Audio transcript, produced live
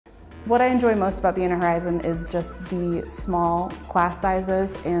What I enjoy most about being at Horizon is just the small class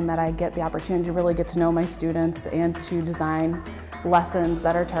sizes and that I get the opportunity to really get to know my students and to design lessons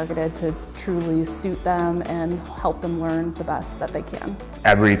that are targeted to truly suit them and help them learn the best that they can.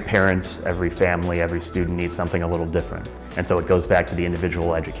 Every parent, every family, every student needs something a little different. And so it goes back to the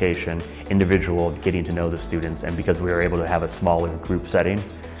individual education, individual getting to know the students, and because we were able to have a smaller group setting,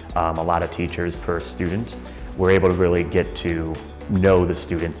 a lot of teachers per student, we're able to really get to know the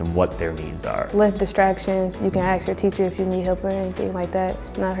students and what their needs are. Less distractions. You can ask your teacher if you need help or anything like that.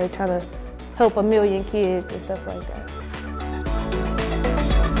 It's not her trying to help a million kids and stuff like that.